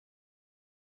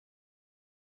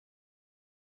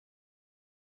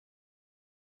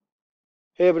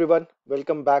Hey everyone,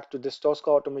 welcome back to this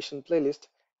Tosca automation playlist.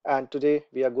 And today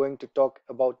we are going to talk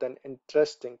about an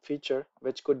interesting feature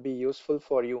which could be useful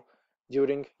for you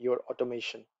during your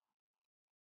automation.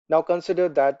 Now consider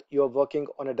that you are working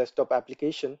on a desktop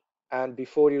application, and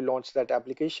before you launch that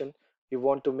application, you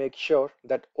want to make sure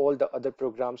that all the other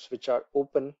programs which are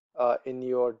open in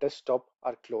your desktop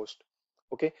are closed.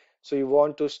 Okay, so you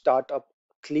want to start up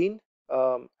clean,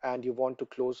 and you want to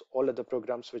close all other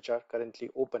programs which are currently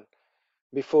open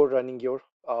before running your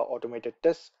automated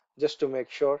tests, just to make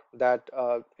sure that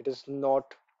it is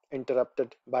not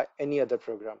interrupted by any other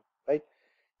program, right?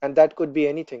 And that could be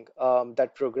anything.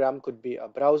 That program could be a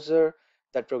browser,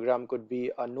 that program could be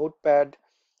a notepad,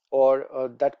 or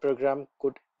that program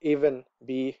could even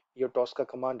be your Tosca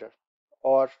commander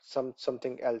or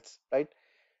something else, right?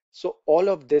 So all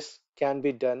of this can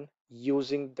be done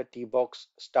using the TBox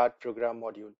Start Program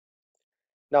module.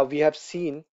 Now we have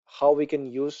seen how we can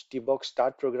use TBox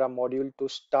Start Program module to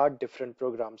start different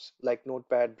programs like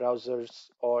Notepad, browsers,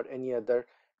 or any other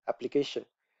application.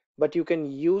 But you can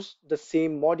use the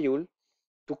same module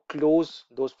to close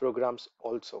those programs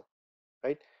also,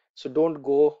 right? So don't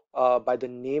go by the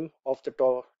name of the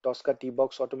Tosca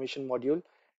TBox automation module.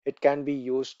 It can be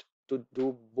used to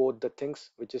do both the things,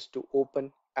 which is to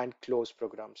open and close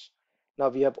programs. Now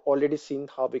we have already seen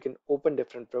how we can open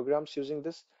different programs using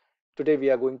this. Today we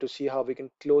are going to see how we can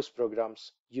close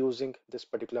programs using this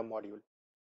particular module.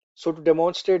 So to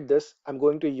demonstrate this, I'm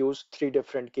going to use three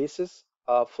different cases.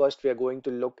 First, we are going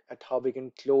to look at how we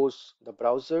can close the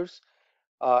browsers,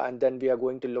 and then we are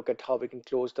going to look at how we can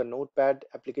close the Notepad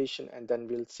application, and then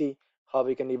we'll see how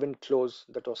we can even close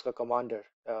the Tosca Commander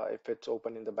if it's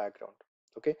open in the background.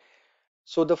 Okay,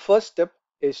 so the first step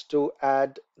is to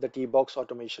add the TBox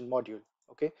automation module.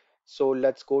 Okay, so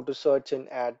let's go to search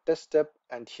and add test step,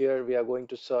 and here we are going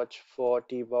to search for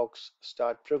TBox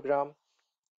Start Program,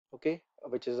 okay,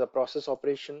 which is a process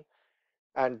operation,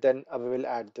 and then we will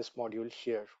add this module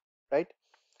here, right?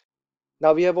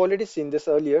 Now we have already seen this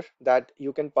earlier that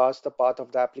you can pass the path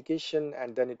of the application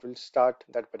and then it will start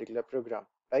that particular program,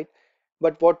 right?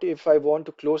 But what if I want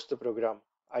to close the program?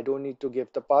 I don't need to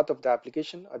give the path of the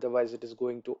application, otherwise it is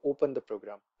going to open the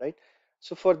program, right?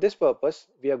 So for this purpose,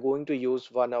 we are going to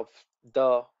use one of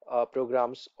the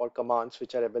programs or commands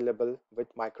which are available with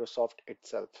Microsoft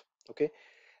itself, okay?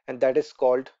 And that is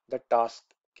called the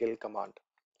Taskkill command.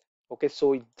 Okay,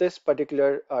 so this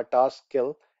particular task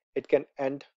kill, it can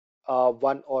end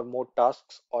one or more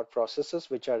tasks or processes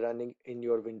which are running in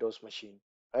your Windows machine,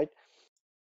 right?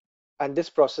 And this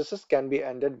processes can be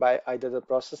ended by either the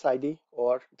process ID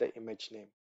or the image name.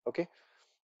 Okay.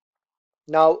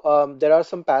 Now there are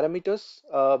some parameters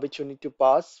which you need to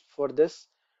pass for this,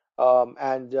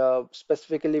 and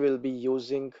specifically we'll be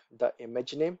using the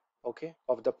image name, okay,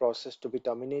 of the process to be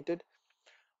terminated.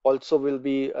 Also, we'll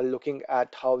be looking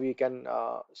at how we can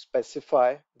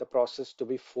specify the process to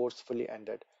be forcefully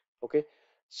ended. Okay,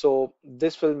 so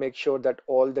this will make sure that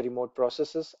all the remote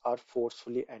processes are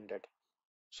forcefully ended.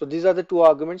 So these are the two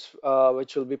arguments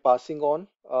which will be passing on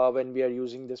when we are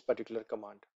using this particular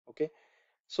command. Okay,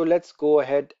 so let's go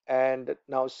ahead and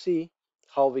now see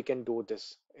how we can do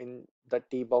this in the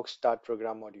TBox Start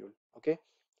Program module. Okay,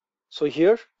 so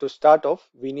here to start off,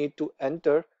 we need to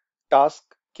enter task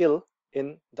kill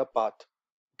in the path.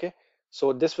 Okay,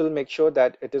 so this will make sure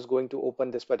that it is going to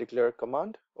open this particular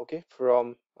command, okay,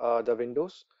 from the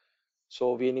Windows.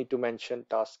 So we need to mention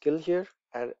task kill here,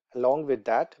 and along with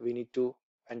that, we need to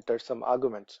enter some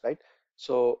arguments, right?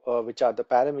 So which are the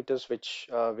parameters which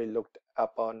we looked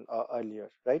upon earlier,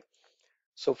 right?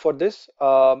 So for this,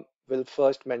 we'll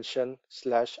first mention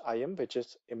 /im, which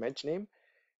is image name,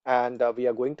 and we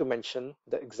are going to mention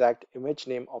the exact image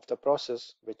name of the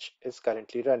process which is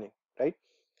currently running, right?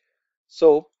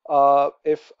 So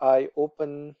if I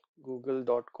open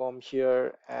google.com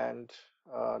here and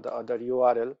the other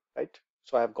URL, right?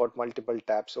 So I've got multiple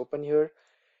tabs open here.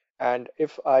 And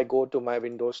if I go to my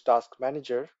Windows Task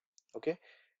Manager, okay,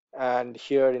 and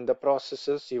here in the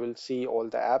processes, you will see all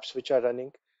the apps which are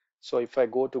running. So if I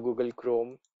go to Google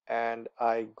Chrome and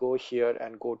I go here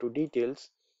and go to details,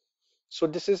 so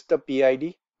this is the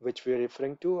PID which we are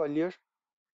referring to earlier,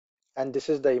 and this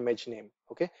is the image name.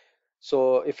 Okay,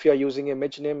 so if you are using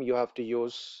image name, you have to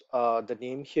use the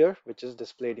name here, which is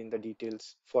displayed in the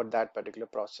details for that particular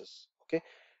process. Okay,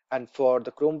 and for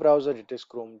the Chrome browser, it is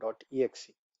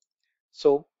chrome.exe.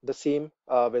 So the same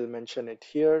will mention it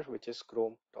here, which is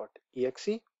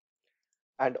chrome.exe,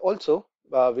 and also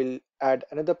we'll add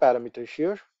another parameter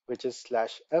here, which is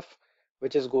 /f,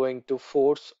 which is going to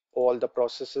force all the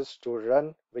processes to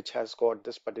run which has got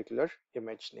this particular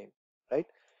image name, right?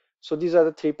 So these are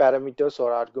the three parameters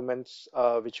or arguments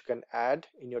which you can add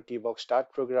in your TBox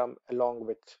Start program along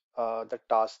with the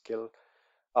Taskkill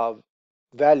uh,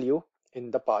 value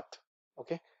in the path.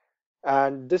 Okay,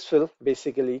 and this will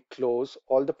basically close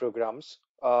all the programs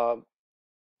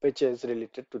which is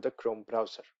related to the Chrome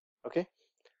browser. Okay,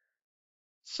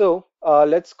 so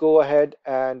let's go ahead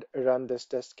and run this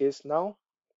test case now.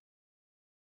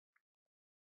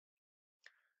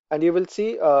 And you will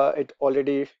see it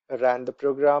already ran the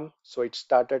program. So it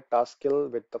started Taskkill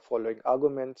with the following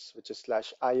arguments, which is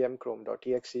 /im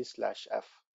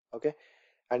chrome.exe/f. Okay.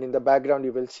 And in the background,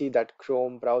 you will see that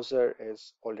Chrome browser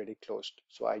is already closed.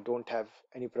 So I don't have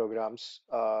any programs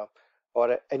or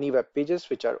any web pages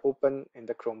which are open in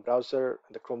the Chrome browser.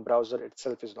 The Chrome browser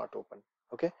itself is not open.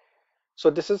 Okay. So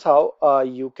this is how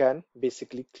you can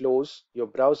basically close your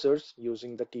browsers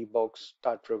using the TBox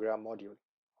Start Program module.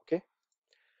 Okay.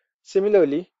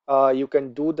 Similarly, you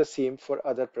can do the same for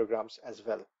other programs as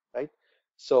well, right?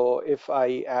 So if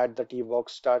I add the TBox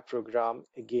Start Program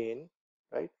again,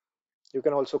 right? You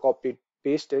can also copy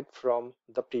paste it from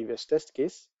the previous test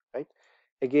case, right?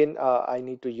 Again, I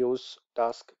need to use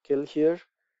task kill here,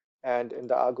 and in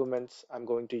the arguments, I'm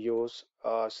going to use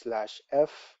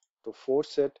 /f to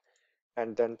force it,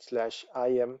 and then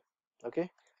 /im, okay?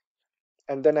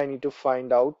 And then I need to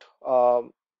find out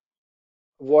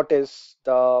what is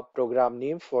the program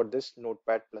name for this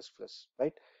Notepad++,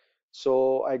 right?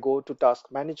 So I go to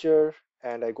Task Manager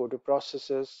and I go to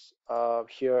Processes.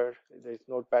 Here there is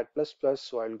Notepad++,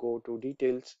 so I'll go to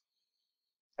Details,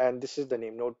 and this is the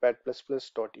name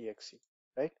notepad++.exe,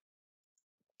 right?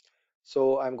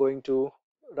 So I'm going to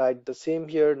write the same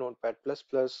here,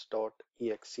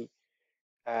 notepad++.exe,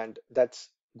 and that's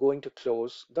going to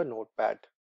close the Notepad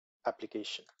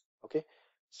application. Okay,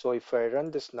 so if I run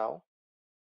this now,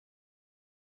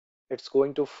 it's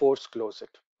going to force close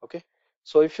it. Okay,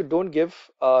 so if you don't give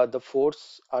the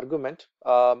force argument,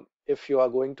 if you are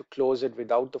going to close it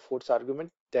without the force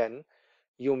argument, then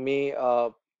you may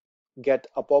get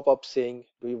a pop-up saying,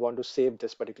 do you want to save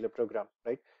this particular program,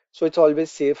 right? So it's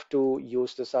always safe to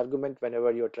use this argument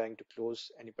whenever you're trying to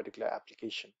close any particular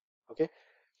application. Okay,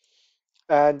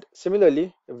 and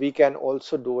similarly we can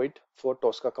also do it for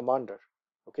Tosca commander.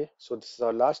 Okay, so this is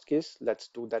our last case. Let's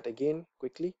do that again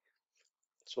quickly.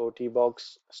 So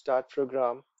TBox Start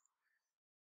Program,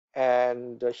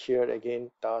 and here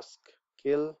again task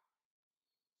kill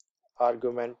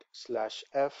argument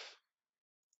 /f,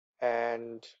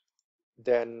 and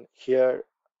then here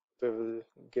we will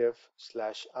give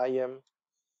 /im,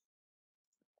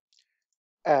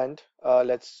 and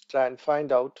let's try and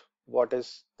find out what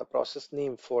is the process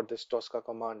name for this Tosca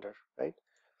commander, right?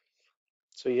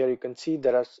 So here you can see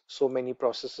there are so many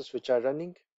processes which are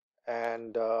running,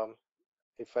 and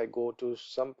if I go to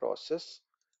some process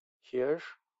here,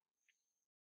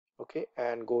 okay,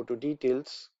 and go to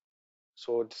details,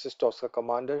 so this is Tosca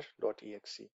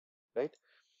commander.exe, right?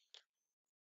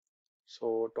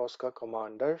 So Tosca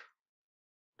commander.exe.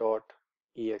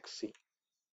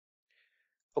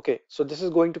 Okay, so this is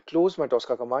going to close my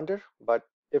Tosca commander, but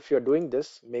if you're doing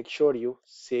this, make sure you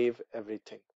save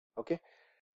everything. Okay.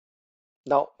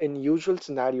 Now, in usual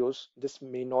scenarios, this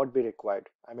may not be required.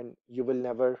 I mean, you will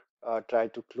never try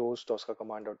to close Tosca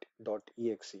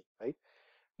command.exe, right?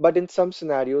 But in some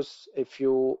scenarios, if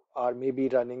you are maybe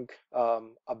running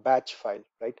a batch file,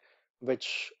 right,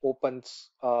 which opens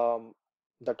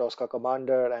the Tosca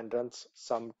commander and runs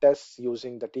some tests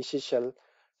using the TC shell,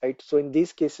 right? So in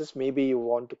these cases, maybe you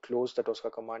want to close the Tosca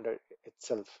commander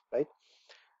itself, right?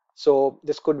 So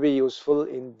this could be useful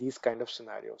in these kind of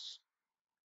scenarios.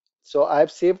 So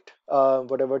I've saved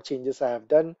whatever changes I have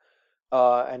done,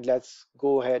 and let's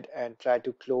go ahead and try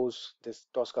to close this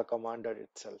Tosca commander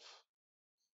itself.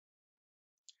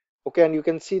 Okay, and you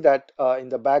can see that in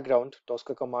the background,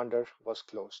 Tosca Commander was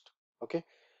closed. Okay,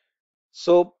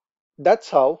 so that's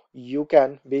how you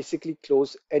can basically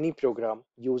close any program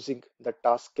using the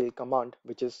Taskkill command,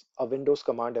 which is a Windows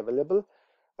command available.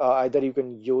 Either you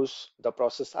can use the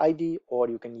process ID or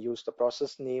you can use the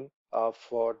process name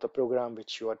for the program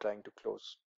which you are trying to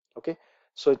close. Okay,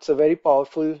 so it's a very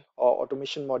powerful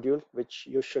automation module which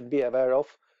you should be aware of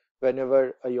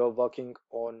whenever you're working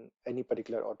on any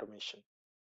particular automation.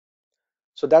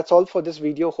 So that's all for this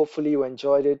video. Hopefully you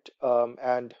enjoyed it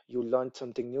and you learned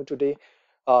something new today.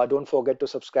 Don't forget to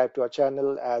subscribe to our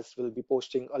channel, as we'll be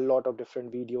posting a lot of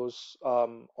different videos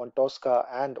on Tosca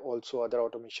and also other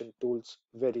automation tools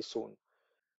very soon.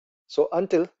 So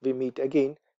until we meet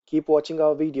again, keep watching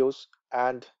our videos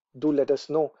and do let us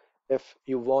know if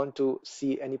you want to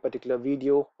see any particular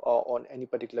video on any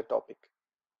particular topic.